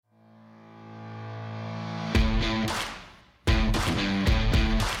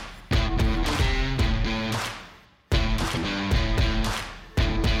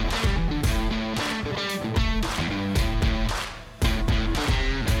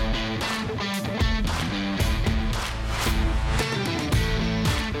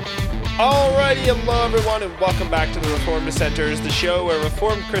Alrighty, hello everyone, and welcome back to the Reformed Dissenters, the show where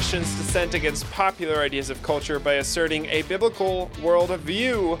Reformed Christians dissent against popular ideas of culture by asserting a biblical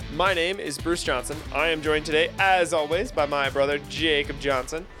worldview. My name is Bruce Johnson. I am joined today, as always, by my brother Jacob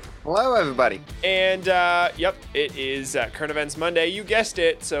Johnson. Hello, everybody. And, it is Current Events Monday. You guessed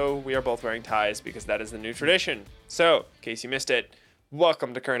it, so we are both wearing ties because that is the new tradition. So, in case you missed it,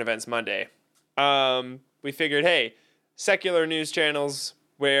 welcome to Current Events Monday. We figured, hey, secular news channels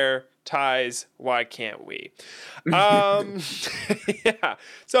wear ties, why can't we? Yeah.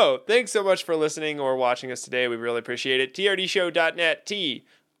 So thanks so much for listening or watching us today. We really appreciate it. trdshow.net.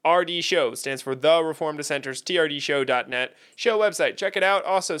 TRD Show stands for The Reformed Dissenters. trdshow.net. Show website. Check it out.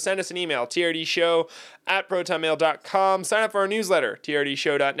 Also, send us an email. trdshow@protonmail.com. Sign up for our newsletter.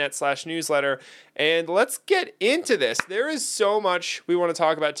 trdshow.net/newsletter. And let's get into this. There is so much we want to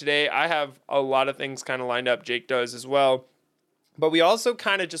talk about today. I have a lot of things kind of lined up. Jake does as well. But we also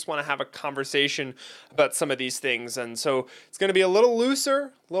kind of just want to have a conversation about some of these things. And so it's going to be a little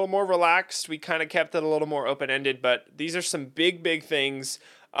looser, a little more relaxed. We kind of kept it a little more open-ended, but these are some big things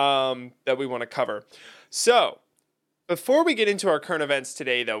that we want to cover. So before we get into our current events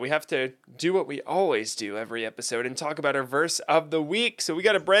today, though, we have to do what we always do every episode and talk about our verse of the week. So we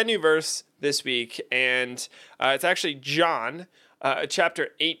got a brand new verse this week, and it's actually John chapter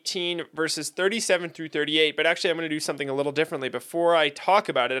 18, verses 37 through 38. But actually, I'm going to do something a little differently. Before I talk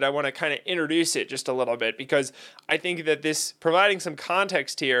about it, I want to kind of introduce it just a little bit, because I think that this, providing some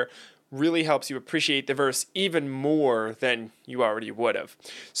context here, really helps you appreciate the verse even more than you already would have.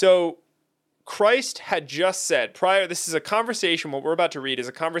 So Christ had just said, this is a conversation, what we're about to read is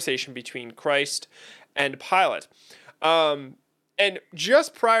a conversation between Christ and Pilate. And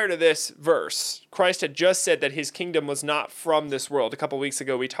just prior to this verse, Christ had just said that his kingdom was not from this world. A couple weeks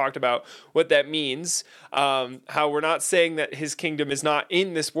ago, we talked about what that means, how we're not saying that his kingdom is not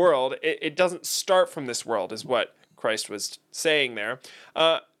in this world. It doesn't start from this world, is what Christ was saying there.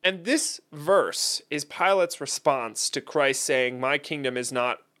 And this verse is Pilate's response to Christ saying, my kingdom is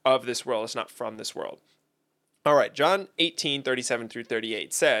not of this world, it's not from this world. All right, John 18, 37 through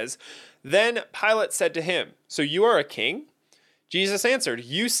 38 says, Then Pilate said to him, So you are a king? Jesus answered,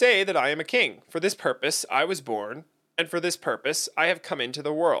 You say that I am a king. For this purpose I was born, and for this purpose I have come into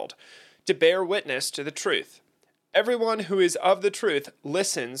the world, to bear witness to the truth. Everyone who is of the truth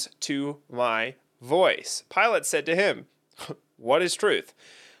listens to my voice. Pilate said to him, What is truth?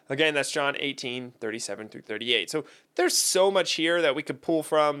 Again, that's John 18, 37 through 38. So there's so much here that we could pull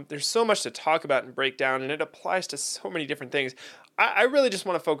from. There's so much to talk about and break down, and it applies to so many different things. I really just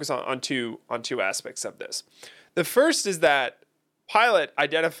want to focus on two aspects of this. The first is that Pilate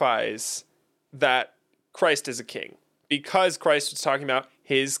identifies that Christ is a king because Christ was talking about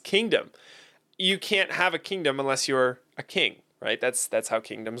his kingdom. You can't have a kingdom unless you're a king, right? That's how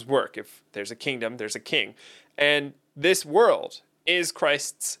kingdoms work. If there's a kingdom, there's a king. And this world is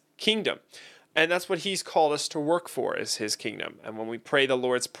Christ's kingdom. And that's what he's called us to work for, is his kingdom. And when we pray the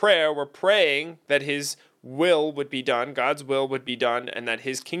Lord's Prayer, we're praying that his will would be done, God's will would be done, and that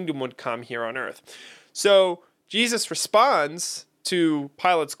his kingdom would come here on earth. So Jesus responds to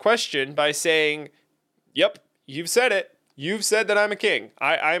Pilate's question by saying, Yep, you've said it. You've said that I'm a king.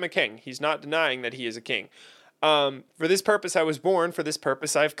 I am a king. He's not denying that he is a king. For this purpose I was born. For this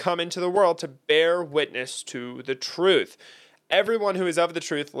purpose I've come into the world, to bear witness to the truth. Everyone who is of the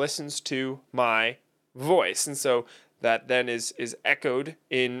truth listens to my voice. And so that then is echoed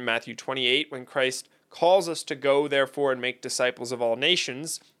in Matthew 28 when Christ calls us to go, therefore, and make disciples of all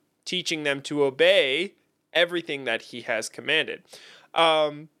nations, teaching them to obey everything that he has commanded.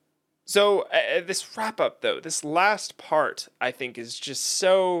 So this wrap up, though, this last part, I think, is just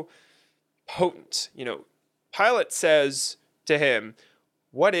so potent. Pilate says to him,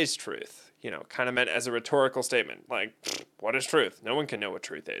 What is truth? Kind of meant as a rhetorical statement, like, what is truth? No one can know what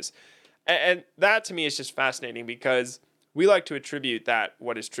truth is. And that to me is just fascinating, because we like to attribute that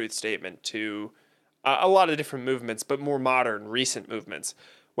what is truth statement to a lot of different movements, but more modern, recent movements.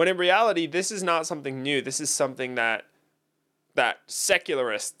 When in reality, this is not something new. This is something that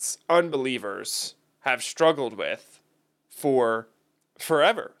secularists, unbelievers, have struggled with for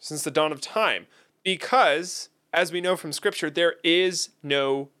forever, since the dawn of time. Because, as we know from Scripture, there is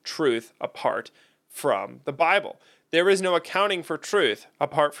no truth apart from the Bible. There is no accounting for truth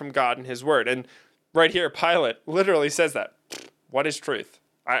apart from God and his word. And right here, Pilate literally says that. What is truth?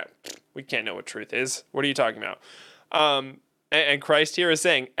 We can't know what truth is. What are you talking about? And Christ here is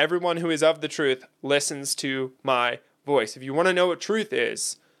saying, everyone who is of the truth listens to my voice. If you want to know what truth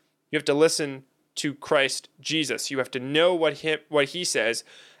is, you have to listen to Christ Jesus. You have to know what he says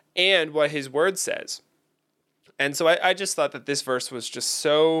and what his word says. And so I just thought that this verse was just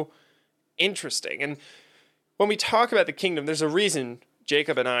so interesting. And when we talk about the kingdom, there's a reason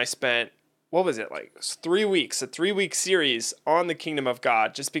Jacob and I spent, what was it, like 3 weeks, a 3-week series on the kingdom of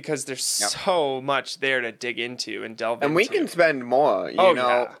God, just because there's so much there to dig into and delve into. And we can spend more, you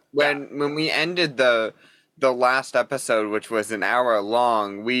know. When we ended the last episode, which was an hour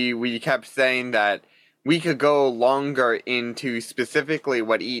long, we kept saying that we could go longer into specifically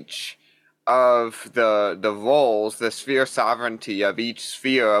what each of the roles, the sphere sovereignty of each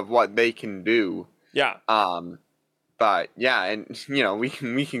sphere of what they can do. Yeah. But yeah, and you know, we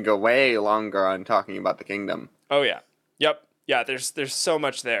can go way longer on talking about the kingdom. Oh yeah. Yep. Yeah, there's so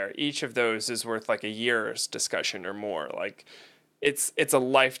much there. Each of those is worth like a year's discussion or more. Like it's a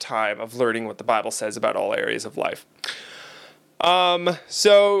lifetime of learning what the Bible says about all areas of life.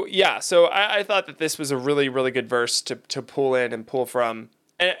 So I thought that this was a really, really good verse to pull in and pull from.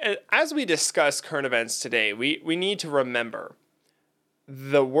 And as we discuss current events today, we need to remember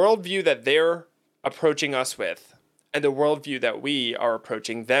the worldview that they're approaching us with and the worldview that we are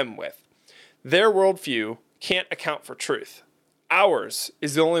approaching them with. Their worldview can't account for truth. Ours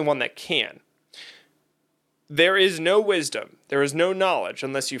is the only one that can. There is no wisdom, there is no knowledge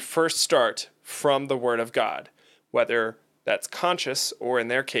unless you first start from the Word of God, whether that's conscious or, in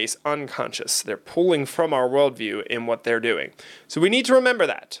their case, unconscious. They're pulling from our worldview in what they're doing. So we need to remember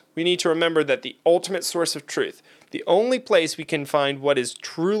that. We need to remember that the ultimate source of truth, the only place we can find what is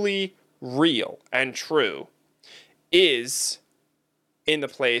truly real and true, is in the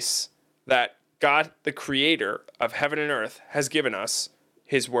place that God, the creator of heaven and earth, has given us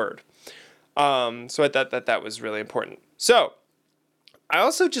his word. So I thought that was really important. So I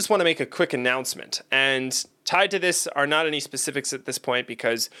also just want to make a quick announcement, and tied to this are not any specifics at this point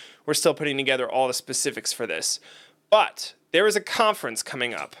because we're still putting together all the specifics for this. But there is a conference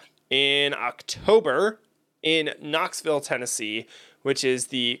coming up in October in Knoxville, Tennessee, which is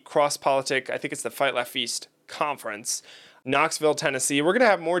the cross-politic, I think it's the Fight Left Feast conference, Knoxville, Tennessee. We're going to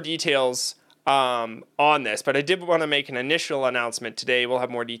have more details on this, but I did want to make an initial announcement today. We'll have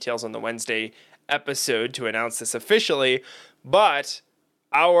more details on the Wednesday episode to announce this officially, but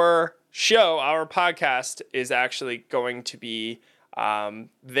our show, our podcast, is actually going to be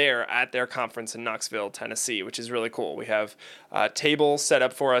there at their conference in Knoxville, Tennessee, which is really cool. We have a table set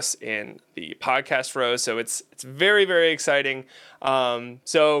up for us in the podcast row, so it's very, very exciting.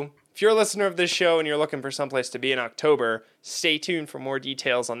 So if you're a listener of this show and you're looking for someplace to be in October, stay tuned for more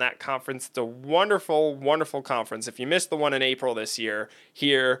details on that conference. It's a wonderful, wonderful conference. If you missed the one in April this year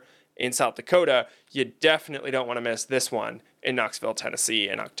here in South Dakota, you definitely don't want to miss this one in Knoxville, Tennessee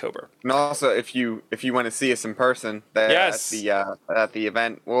in October. And also, if you want to see us in person, at the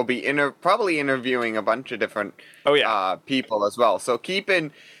event, we'll be probably interviewing a bunch of different people as well. So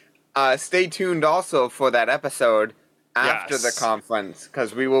stay tuned also for that episode after the conference,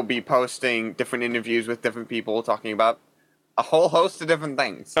 because we will be posting different interviews with different people talking about a whole host of different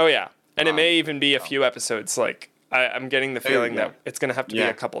things. Oh yeah, and it may even be a few episodes. Like I'm getting the feeling that it's going to have to be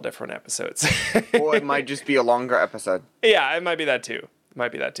a couple different episodes. Or it might just be a longer episode. Yeah, it might be that too.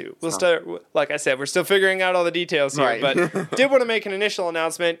 We'll start, like I said, we're still figuring out all the details here, but did want to make an initial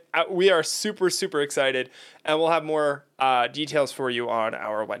announcement. We are super, super excited, and we'll have more details for you on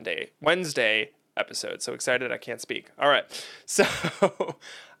our Wednesday episode. So excited I can't speak. All right. So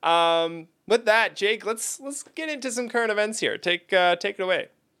with that, Jake, let's get into some current events here. Take it away.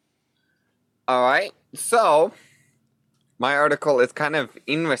 All right. So my article is kind of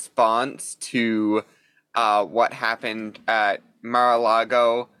in response to what happened at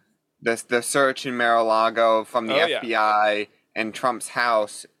Mar-a-Lago, the search in Mar-a-Lago from the FBI and Trump's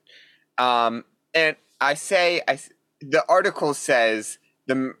house. And the article says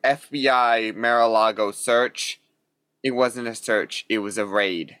the FBI Mar-a-Lago search, it wasn't a search, it was a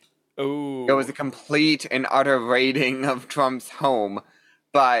raid. Ooh. It was a complete and utter raiding of Trump's home.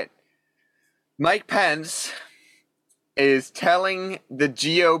 But Mike Pence is telling the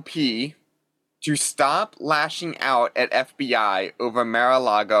GOP to stop lashing out at FBI over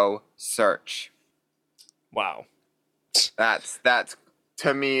Mar-a-Lago search. Wow. That's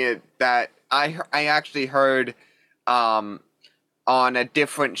to me that I actually heard on a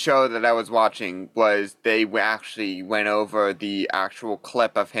different show that I was watching was they actually went over the actual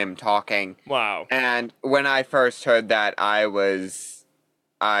clip of him talking. Wow. And when I first heard that, I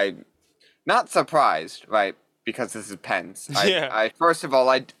not surprised, right? Because this is Pence. First of all,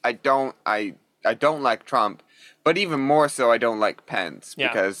 I don't like Trump, but even more so, I don't like Pence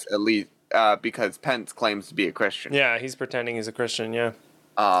because because Pence claims to be a Christian. Yeah, he's pretending he's a Christian. Yeah.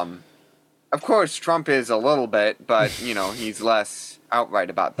 Of course, Trump is a little bit, but he's less outright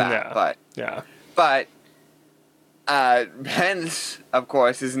about that. Yeah. But Pence, of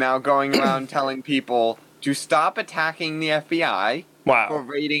course, is now going around telling people to stop attacking the FBI for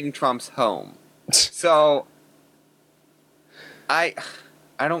raiding Trump's home. So, I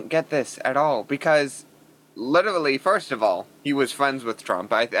don't get this at all, because literally, first of all, he was friends with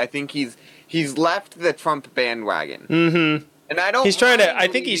Trump. I think he's left the Trump bandwagon. Mm-hmm. And I don't. I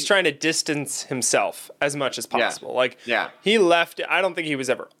think he's trying to distance himself as much as possible. He left. I don't think he was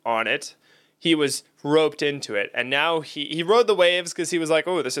ever on it. He was roped into it, and now he rode the waves because he was like,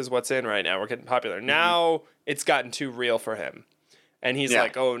 "Oh, this is what's in right now. We're getting popular." Mm-hmm. Now it's gotten too real for him, and he's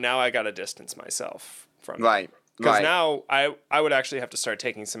like, "Oh, now I got to distance myself from it." Because now I would actually have to start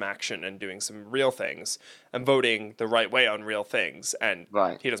taking some action and doing some real things and voting the right way on real things, and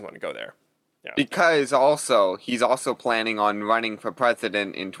he doesn't want to go there. Yeah. Because he's also planning on running for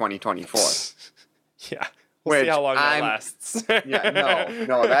president in 2024. Yeah. We'll see how long that lasts.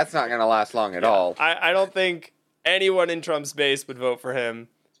 No, that's not going to last long at all. I don't think anyone in Trump's base would vote for him.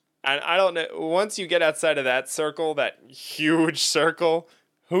 And I don't know, once you get outside of that circle, that huge circle,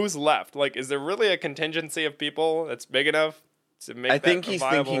 who's left? Like, is there really a contingency of people that's big enough to make that think he's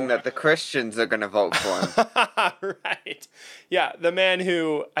thinking that the Christians are going to vote for him. Right. Yeah, the man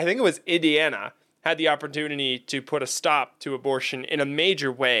who, I think it was Indiana, had the opportunity to put a stop to abortion in a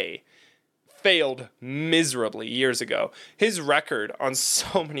major way, failed miserably years ago. His record on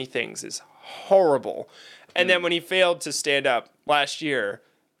so many things is horrible. And then when he failed to stand up last year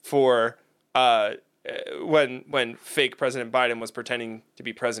for when fake President Biden was pretending to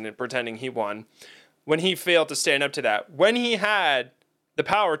be president, pretending he won, when he failed to stand up to that, when he had the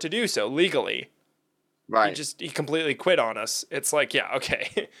power to do so legally, he completely quit on us. It's like, yeah,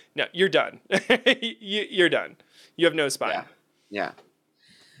 okay, no, you're done. You're done. You have no spine. Yeah.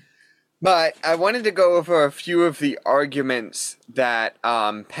 But I wanted to go over a few of the arguments that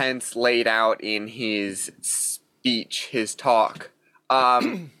Pence laid out in his speech, his talk.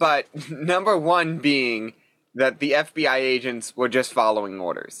 But number one being that the FBI agents were just following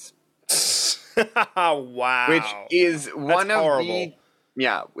orders. Wow. Which is one of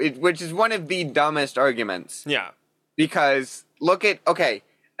the dumbest arguments. Yeah. Because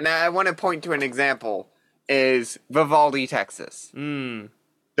and I want to point to an example, is Vivaldi, Texas.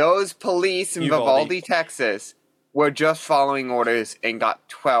 Those police in Vivaldi, Texas were just following orders and got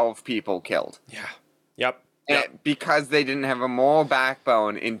 12 people killed. Yeah. Yep. Because they didn't have a moral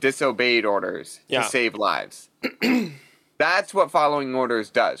backbone and disobeyed orders to save lives. That's what following orders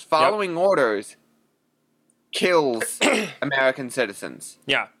does. Following orders kills American citizens.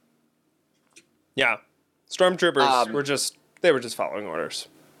 Yeah. Yeah. Stormtroopers were just following orders.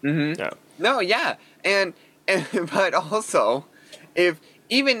 Mm-hmm. Yeah. No, yeah. And but also, if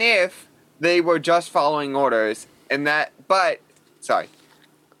they were just following orders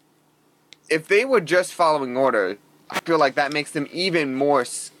if they were just following orders, I feel like that makes them even more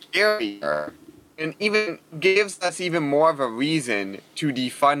scarier and even gives us even more of a reason to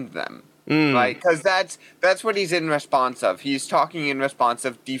defund them. Right? Because that's what he's in response of. He's talking in response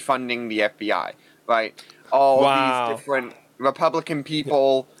of defunding the FBI, right? All these different Republican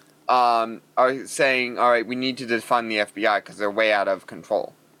people are saying, all right, we need to defund the FBI because they're way out of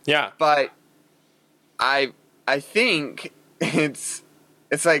control. Yeah. But I think it's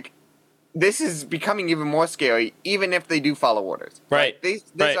like, this is becoming even more scary, even if they do follow orders. Right. This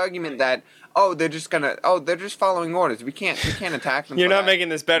argument that they're just following orders. We can't attack them. You're not making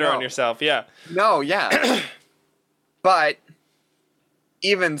this better on yourself. Yeah. No. Yeah. But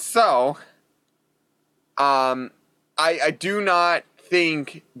even so, I do not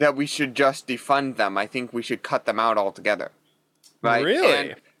think that we should just defund them. I think we should cut them out altogether. Right.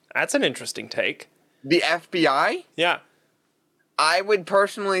 Really? That's an interesting take. The FBI? Yeah. I would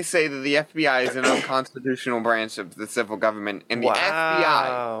personally say that the FBI is an unconstitutional branch of the civil government, and the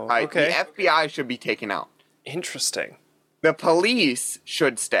FBI, the FBI should be taken out. Interesting. The police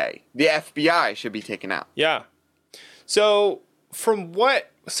should stay. The FBI should be taken out. Yeah. So from what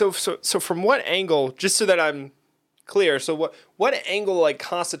angle, just so that I'm clear, so what angle, like,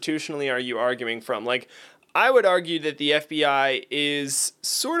 constitutionally are you arguing from? Like, I would argue that the FBI is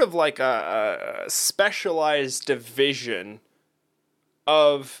sort of like a specialized division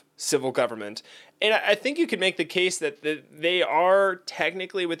of civil government. And I think you could make the case that they are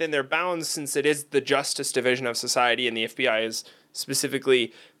technically within their bounds, since it is the justice division of society and the FBI is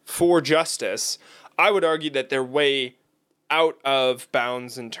specifically for justice. I would argue that they're way out of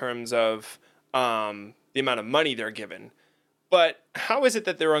bounds in terms of the amount of money they're given. But how is it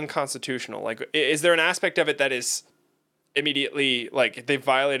that they're unconstitutional? Like, is there an aspect of it that is immediately, like, they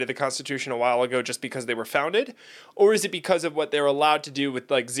violated the Constitution a while ago just because they were founded? Or is it because of what they're allowed to do with,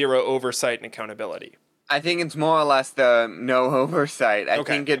 like, zero oversight and accountability? I think it's more or less the no oversight. I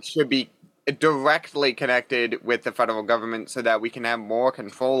think it should be directly connected with the federal government so that we can have more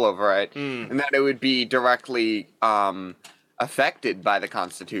control over it, and that it would be directly affected by the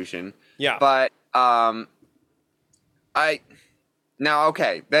Constitution. Yeah. But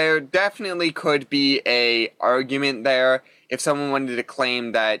there definitely could be a argument there if someone wanted to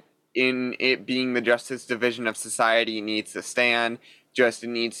claim that in it being the Justice Division of Society needs to stand, just it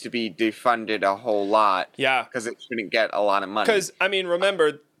needs to be defunded a whole lot. Yeah. Because it shouldn't get a lot of money. Because, I mean,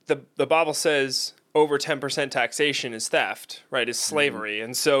 remember, the Bible says over 10% taxation is theft, right, is slavery.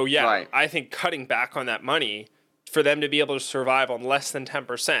 And so, right. I think cutting back on that money for them to be able to survive on less than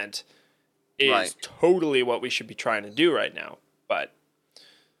 10% is totally what we should be trying to do right now. But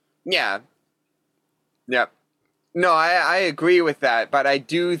yeah. Yep. No, I agree with that, but I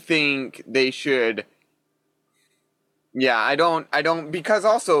do think they should. Yeah, I don't, because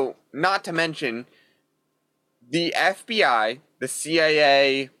also, not to mention, the FBI, the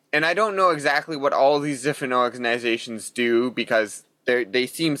CIA, and I don't know exactly what all these different organizations do because they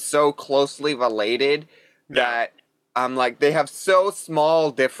seem so closely related that I'm like, they have so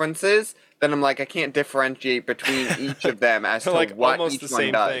small differences that I'm like, I can't differentiate between each of them as to like what each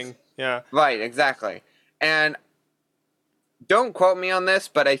one does. Thing. Yeah. Right, exactly. And don't quote me on this,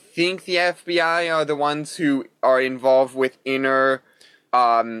 but I think the FBI are the ones who are involved with inside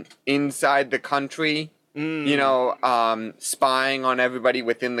the country, spying on everybody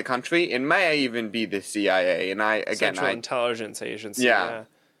within the country. It may even be the CIA. And Central Intelligence Agency. Yeah.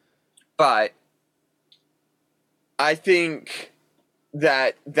 But I think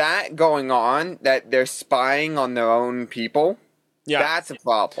that going on, that they're spying on their own people, that's a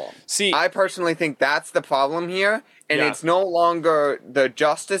problem. See, I personally think that's the problem here. And it's no longer the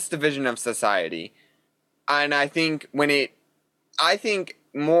Justice Division of Society. And I think I think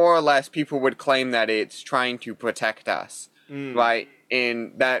more or less people would claim that it's trying to protect us, right?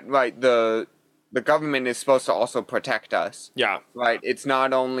 And that, the government is supposed to also protect us. Yeah. Right? It's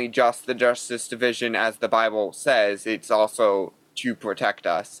not only just the Justice Division, as the Bible says, it's also to protect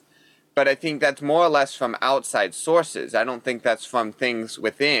us. But I think that's more or less from outside sources. I don't think that's from things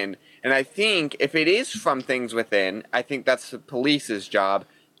within. And I think if it is from things within, I think that's the police's job,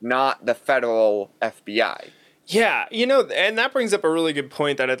 not the federal FBI. Yeah, and that brings up a really good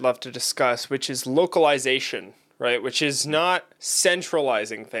point that I'd love to discuss, which is localization, right? Which is not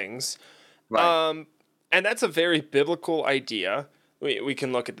centralizing things. Right. And that's a very biblical idea. We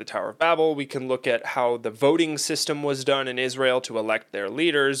can look at the Tower of Babel. We can look at how the voting system was done in Israel to elect their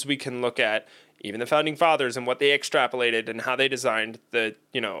leaders. We can look at even the founding fathers and what they extrapolated and how they designed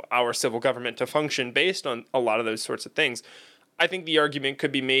our civil government to function based on a lot of those sorts of things. I think the argument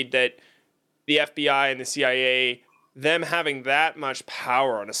could be made that the FBI and the CIA, them having that much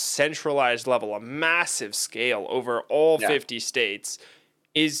power on a centralized level, a massive scale over all 50 states,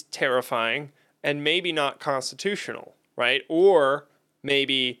 is terrifying and maybe not constitutional, right? Or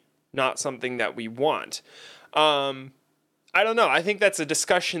maybe not something that we want. I don't know. I think that's a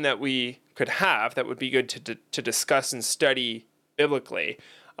discussion that we could have that would be good to discuss and study biblically.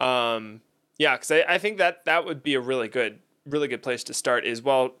 Because I think that would be a really good place to start as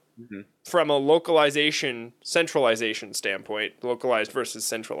well. Mm-hmm. From a centralization standpoint, localized versus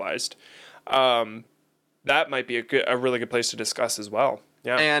centralized, that might be a really good place to discuss as well.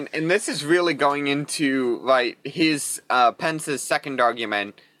 Yeah, and this is really going into his Pence's second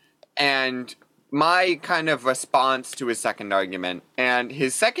argument, and my kind of response to his second argument. And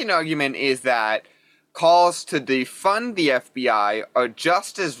his second argument is that calls to defund the FBI are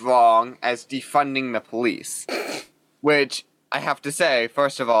just as wrong as defunding the police, which I have to say,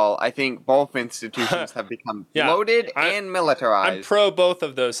 first of all, I think both institutions have become bloated and militarized. I'm pro both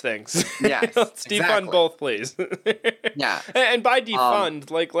of those things. Yes, let's defund both, please. Yeah. And by defund,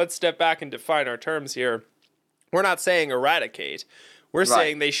 let's step back and define our terms here. We're not saying eradicate. We're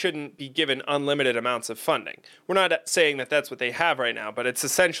saying they shouldn't be given unlimited amounts of funding. We're not saying that that's what they have right now, but it's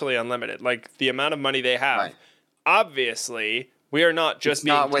essentially unlimited. Like, the amount of money they have, obviously, we are not just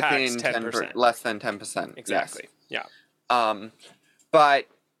being taxed 10%. Less than 10%. Exactly, yes. But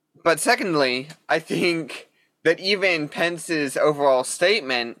secondly, I think that even Pence's overall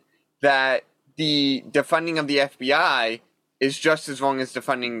statement that the defunding of the FBI is just as wrong as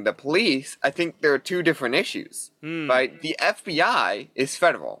defunding the police, I think there are two different issues, right? The FBI is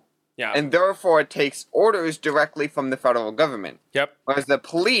federal. Yeah. And therefore it takes orders directly from the federal government. Yep. Whereas the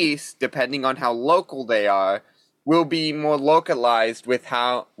police, depending on how local they are, will be more localized with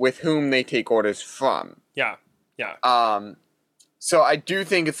whom they take orders from. Yeah. Yeah. So I do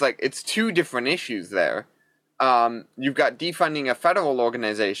think it's two different issues there. You've got defunding a federal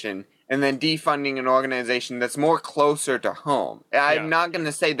organization, and then defunding an organization that's more closer to home. I'm not going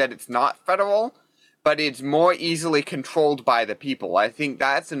to say that it's not federal, but it's more easily controlled by the people. I think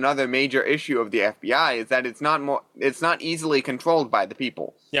that's another major issue of the FBI, is that it's not easily controlled by the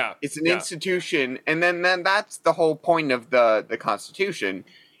people. Yeah. It's an institution, and then that's the whole point of the Constitution,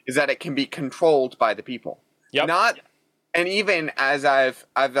 is that it can be controlled by the people. Yep. And even as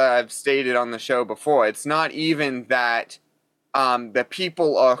I've stated on the show before, it's not even that the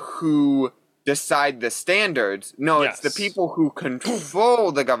people are who decide the standards. No, it's the people who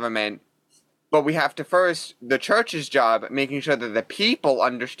control the government. But we have to first, the church's job, making sure that the people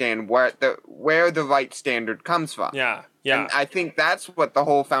understand where the right standard comes from. Yeah. And I think that's what the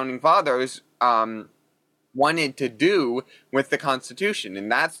whole founding fathers wanted to do with the Constitution,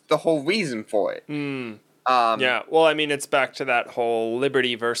 and that's the whole reason for it. Well, I mean, it's back to that whole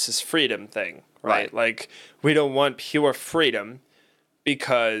liberty versus freedom thing, right? Like, we don't want pure freedom,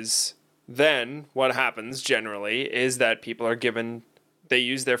 because then what happens generally is that people are they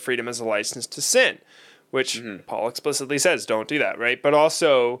use their freedom as a license to sin, which Paul explicitly says, don't do that, right? But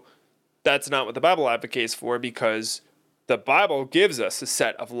also, that's not what the Bible advocates for, because the Bible gives us a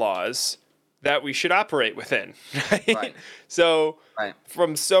set of laws that we should operate within, right? So,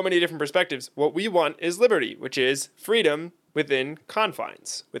 from so many different perspectives, what we want is liberty, which is freedom within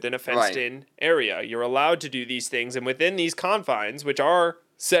confines, within a fenced-in area. You're allowed to do these things, and within these confines, which are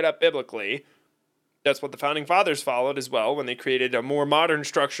set up biblically, that's what the founding fathers followed as well when they created a more modern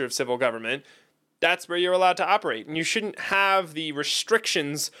structure of civil government. That's where you're allowed to operate. And you shouldn't have the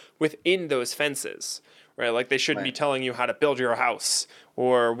restrictions within those fences, right? Like, they shouldn't be telling you how to build your house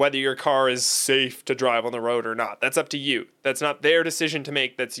or whether your car is safe to drive on the road or not. That's up to you. That's not their decision to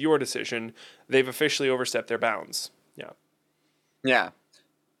make. That's your decision. They've officially overstepped their bounds. Yeah.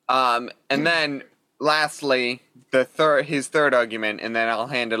 And then lastly, his third argument, and then I'll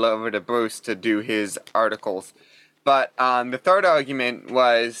hand it over to Bruce to do his articles. But the third argument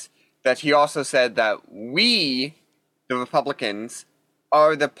was that he also said that we, the Republicans,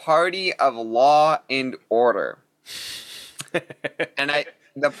 are the party of law and order. And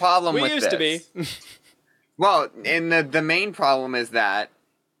the problem with this... We used to be. Well, and the main problem is that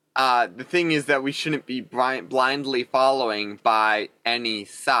the thing is that we shouldn't be blindly following by any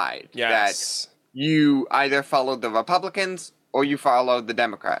side. Yes. That you either follow the Republicans or you follow the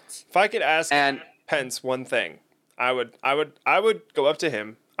Democrats. If I could ask Pence one thing, I would go up to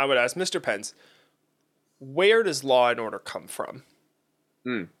him. I would ask Mr. Pence, where does law and order come from?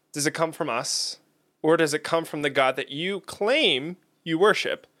 Does it come from us, or does it come from the God that you claim you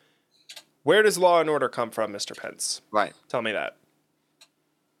worship? Where does law and order come from, Mr. Pence? Right. Tell me that.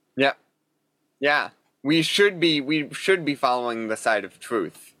 Yeah. Yeah. We should be following the side of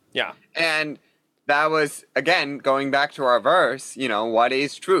truth. Yeah. And that was, again, going back to our verse, what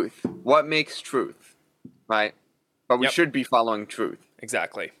is truth? What makes truth? Right? But we should be following truth.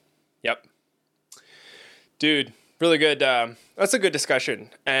 Exactly. Yep. Dude, really good. That's a good discussion.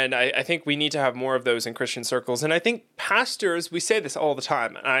 And I think we need to have more of those in Christian circles. And I think pastors, we say this all the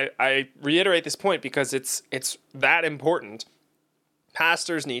time. And I reiterate this point because it's that important.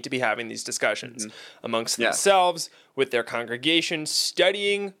 Pastors need to be having these discussions amongst themselves, with their congregation,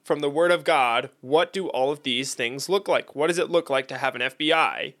 studying from the Word of God. What do all of these things look like? What does it look like to have an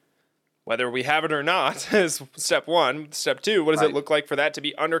FBI? Whether we have it or not is step one. Step two, what does it look like for that to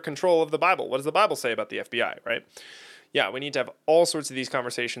be under control of the Bible? What does the Bible say about the FBI, right? Yeah, we need to have all sorts of these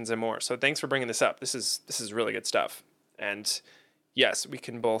conversations and more. So thanks for bringing this up. This is really good stuff. And yes, we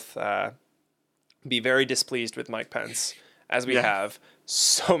can both be very displeased with Mike Pence, as we have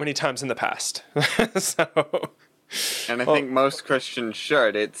so many times in the past. And I think most Christians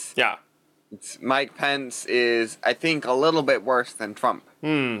should. It's Mike Pence is, I think, a little bit worse than Trump.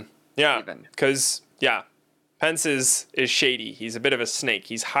 Yeah, because, Pence is shady. He's a bit of a snake.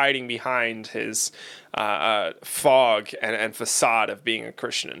 He's hiding behind his fog and facade of being a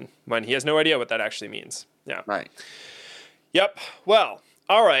Christian when he has no idea what that actually means. Yeah. Right. Yep. Well,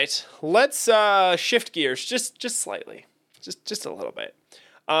 all right. Let's shift gears just slightly. Just a little bit.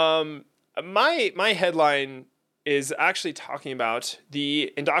 My headline is actually talking about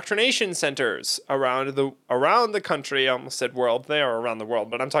the indoctrination centers around the country. I almost said world. They are around the world,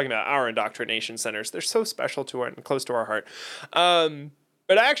 but I'm talking about our indoctrination centers. They're so special to and close to our heart.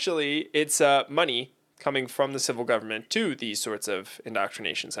 But actually, it's money coming from the civil government to these sorts of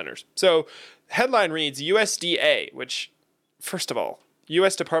indoctrination centers. So, headline reads USDA, which, first of all,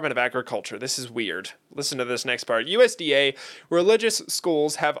 U.S. Department of Agriculture. This is weird. Listen to this next part. USDA, religious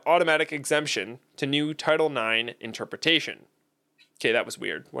schools have automatic exemption to new Title IX interpretation. Okay, that was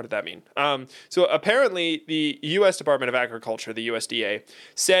weird. What did that mean? So apparently the U.S. Department of Agriculture, the USDA,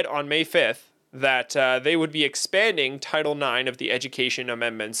 said on May 5th that they would be expanding Title IX of the Education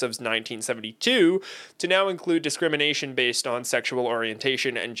Amendments of 1972 to now include discrimination based on sexual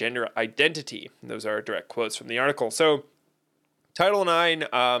orientation and gender identity. Those are direct quotes from the article. So Title IX,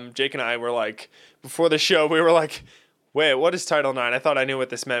 Jake and I were like, before the show, we were like, wait, what is Title IX? I thought I knew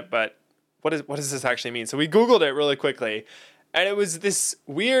what this meant, but what does this actually mean? So we Googled it really quickly. And it was this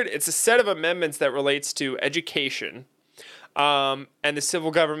weird, it's a set of amendments that relates to education and the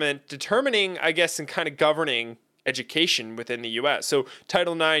civil government determining, I guess, and kind of governing education within the U.S. So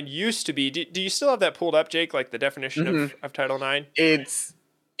Title IX used to be, do you still have that pulled up, Jake, like the definition of Title IX? It's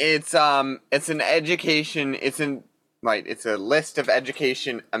an education, it's a list of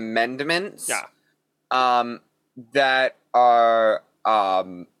education amendments. Yeah.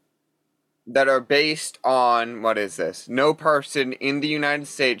 That are based on, what is this? No person in the United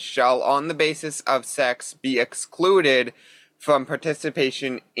States shall, on the basis of sex, be excluded from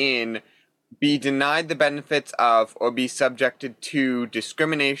participation in, be denied the benefits of, or be subjected to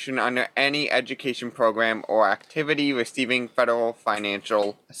discrimination under any education program or activity receiving federal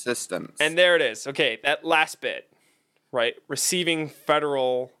financial assistance. And there it is. Okay, that last bit, right? Receiving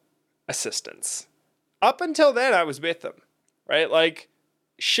federal assistance. Up until then, I was with them, right? Like,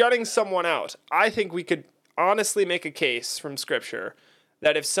 shutting someone out. I think we could honestly make a case from scripture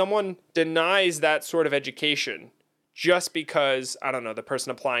that if someone denies that sort of education just because, I don't know, the person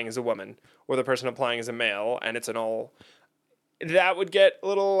applying is a woman or the person applying is a male and it's an all, that would get a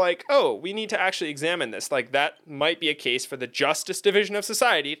little like, oh, we need to actually examine this. Like, that might be a case for the Justice Division of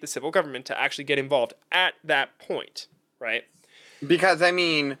Society, the civil government, to actually get involved at that point, right? Because, I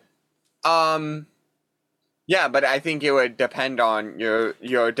mean, yeah, but I think it would depend on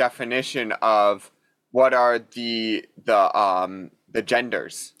your definition of what are the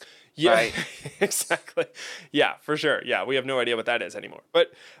genders. Yeah, right? Exactly. Yeah, for sure. Yeah, we have no idea what that is anymore.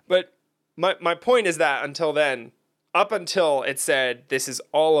 But my point is that until then, up until it said this is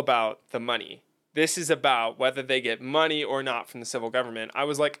all about the money, this is about whether they get money or not from the civil government, I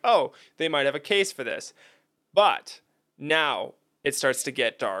was like, oh, they might have a case for this. But now it starts to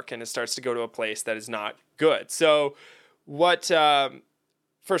get dark and it starts to go to a place that is not good. So what,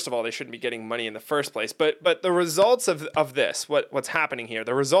 first of all, they shouldn't be getting money in the first place, but the results of this, what's happening here,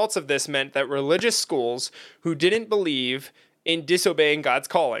 the results of this meant that religious schools who didn't believe in disobeying God's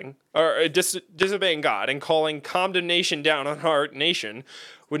calling, or disobeying God and calling condemnation down on our nation,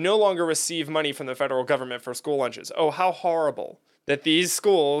 would no longer receive money from the federal government for school lunches. Oh, how horrible that these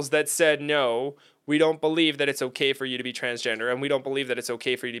schools that said no, we don't believe that it's okay for you to be transgender, and we don't believe that it's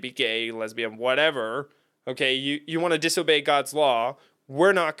okay for you to be gay, lesbian, whatever. Okay, you want to disobey God's law.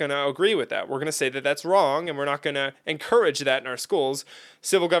 We're not going to agree with that. We're going to say that that's wrong, and we're not going to encourage that in our schools.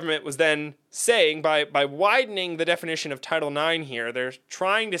 Civil government was then saying, by widening the definition of Title IX here, they're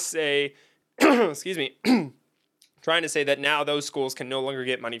trying to say, excuse me, trying to say that now those schools can no longer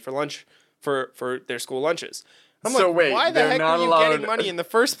get money for lunch, for their school lunches. I'm so like, wait, why the heck are you getting money in the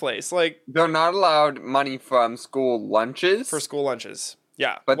first place? Like, they're not allowed money from school lunches? For school lunches,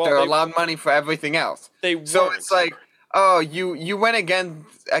 yeah. But they're allowed money for everything else. So it's like, oh, you went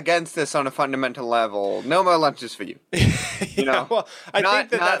against this on a fundamental level. No more lunches for you. You know? Well, I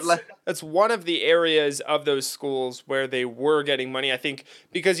think that's one of the areas of those schools where they were getting money. I think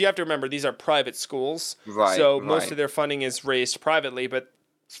because you have to remember, these are private schools. Right. So most of their funding is raised privately, but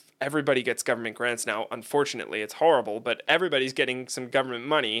everybody gets government grants now. Unfortunately, it's horrible, but everybody's getting some government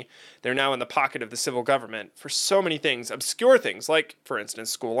money. They're now in the pocket of the civil government for so many things, obscure things, like, for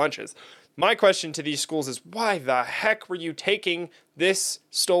instance, school lunches. My question to these schools is, why the heck were you taking this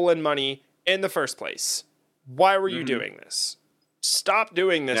stolen money in the first place? Why were you doing this? Stop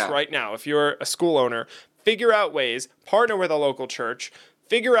doing this right now. If you're a school owner, figure out ways, partner with a local church,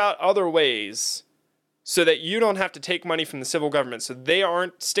 figure out other ways so that you don't have to take money from the civil government, so they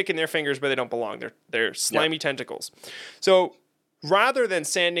aren't sticking their fingers where they don't belong. They're slimy tentacles. So rather than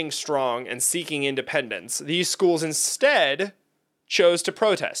standing strong and seeking independence, these schools instead chose to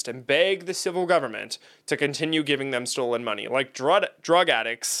protest and beg the civil government to continue giving them stolen money. Like drug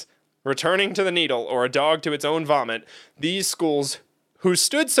addicts returning to the needle or a dog to its own vomit, these schools who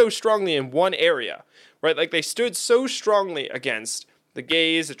stood so strongly in one area, right? Like they stood so strongly against the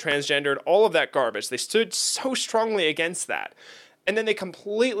gays, the transgendered, all of that garbage. They stood so strongly against that. And then they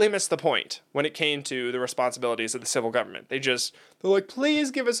completely missed the point when it came to the responsibilities of the civil government. They're like,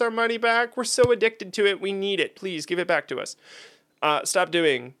 please give us our money back. We're so addicted to it. We need it. Please give it back to us.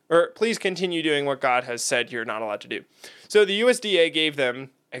 Please continue doing what God has said you're not allowed to do. So the USDA gave them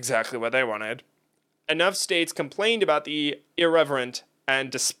exactly what they wanted. enough states complained about the irreverent and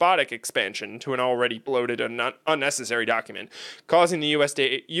despotic expansion to an already bloated and unnecessary document, causing the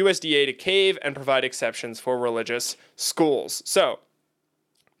USDA to cave and provide exceptions for religious schools. So,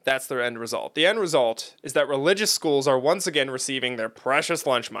 that's their end result. The end result is that religious schools are once again receiving their precious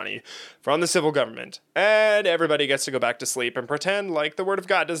lunch money from the civil government, and everybody gets to go back to sleep and pretend like the word of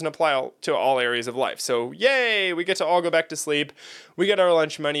God doesn't apply to all areas of life. So, yay, we get to all go back to sleep, we get our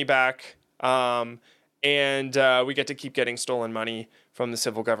lunch money back, and we get to keep getting stolen money from the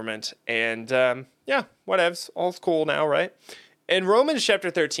civil government. And yeah, whatevs, all's cool now, right? In Romans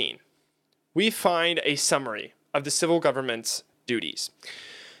chapter 13, we find a summary of the civil government's duties.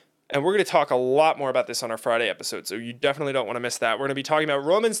 And we're going to talk a lot more about this on our Friday episode, so you definitely don't want to miss that. We're going to be talking about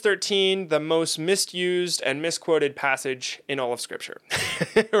Romans 13, the most misused and misquoted passage in all of Scripture,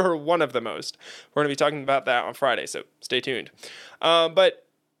 or one of the most. We're going to be talking about that on Friday, so stay tuned. But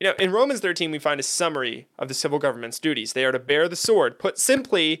in Romans 13, we find a summary of the civil government's duties. They are to bear the sword. Put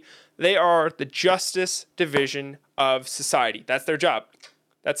simply, they are the justice division of society. That's their job.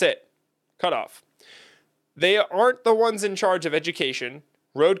 That's it. Cut off. They aren't the ones in charge of education,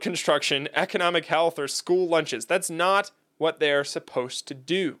 road construction, economic health, or school lunches. That's not what they're supposed to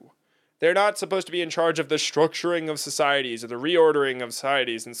do. They're not supposed to be in charge of the structuring of societies or the reordering of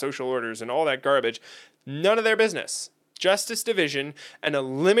societies and social orders and all that garbage. None of their business. Justice division and a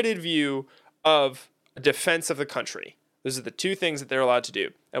limited view of defense of the country. Those are the two things that they're allowed to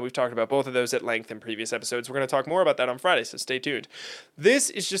do. And we've talked about both of those at length in previous episodes. We're going to talk more about that on Friday, so stay tuned. This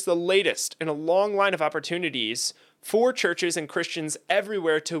is just the latest in a long line of opportunities for churches and Christians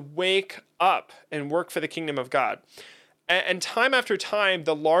everywhere to wake up and work for the kingdom of God. And time after time,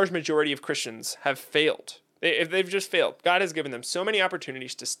 the large majority of Christians have failed. They've just failed. God has given them so many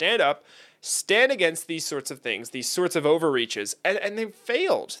opportunities to stand up, stand against these sorts of things, these sorts of overreaches, and they've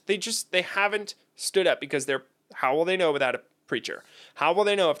failed. They haven't stood up because how will they know without a preacher? How will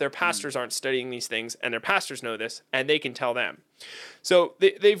they know if their pastors aren't studying these things and their pastors know this and they can tell them? So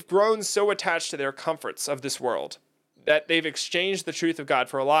they've grown so attached to their comforts of this world that they've exchanged the truth of God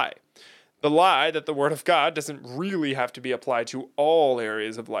for a lie. The lie that the word of God doesn't really have to be applied to all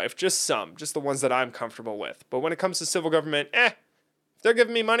areas of life, just the ones that I'm comfortable with. But when it comes to civil government, if they're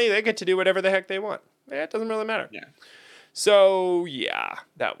giving me money, they get to do whatever the heck they want. It doesn't really matter. Yeah. So, yeah,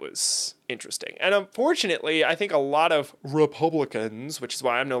 that was interesting. And unfortunately, I think a lot of Republicans, which is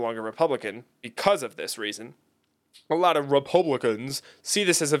why I'm no longer Republican because of this reason, a lot of Republicans see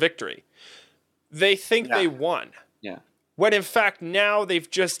this as a victory. They think they won. Yeah. When in fact now they've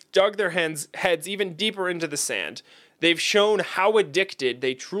just dug their heads even deeper into the sand. They've shown how addicted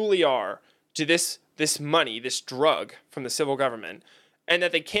they truly are to this money, this drug from the civil government, and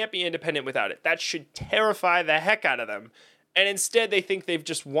that they can't be independent without it. That should terrify the heck out of them. And instead they think they've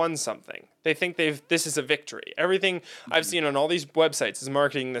just won something. They think this is a victory. Everything I've seen on all these websites is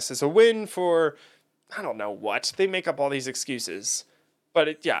marketing this as a win for, I don't know what. They make up all these excuses. But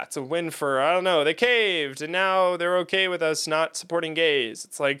it's a win for, I don't know, they caved, and now they're okay with us not supporting gays.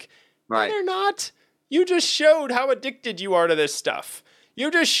 It's like, right. No, they're not. You just showed how addicted you are to this stuff. You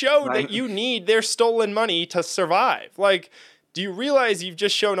just showed that you need their stolen money to survive. Like, do you realize you've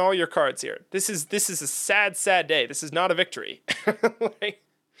just shown all your cards here? This is a sad, sad day. This is not a victory.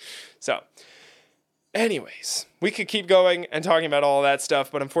 So, anyways, we could keep going and talking about all that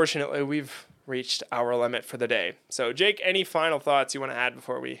stuff, but unfortunately, we've reached our limit for the day. So, Jake, any final thoughts you want to add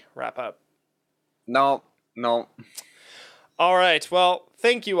before we wrap up? No. All right. Well,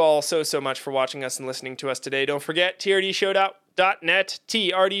 thank you all so much for watching us and listening to us today. Don't forget, trdshow.net,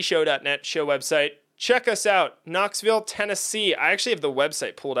 trdshow.net, show website. Check us out, Knoxville, Tennessee. I actually have the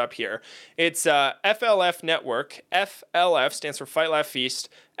website pulled up here. It's FLF Network. FLF stands for Fight, Laugh, Feast.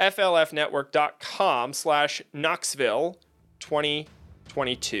 FLFnetwork.com/Knoxville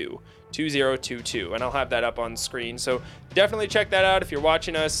 2022. 2022, and I'll have that up on screen. So definitely check that out if you're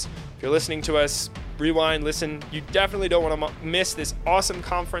watching us, if you're listening to us, rewind, listen. You definitely don't want to miss this awesome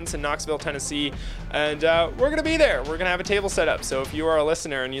conference in Knoxville, Tennessee, and we're going to be there. We're going to have a table set up, so if you are a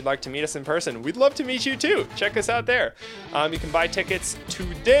listener and you'd like to meet us in person, we'd love to meet you too. Check us out there. You can buy tickets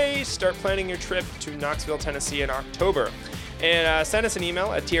today. Start planning your trip to Knoxville, Tennessee in October. And send us an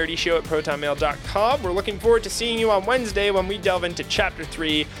email at trdshow@protonmail.com. We're looking forward to seeing you on Wednesday when we delve into Chapter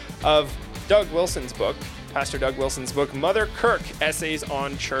 3 of Doug Wilson's book, Pastor Doug Wilson's book, Mother Kirk, Essays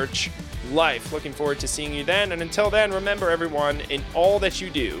on Church Life. Looking forward to seeing you then. And until then, remember everyone, in all that you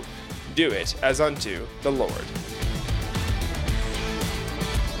do, do it as unto the Lord.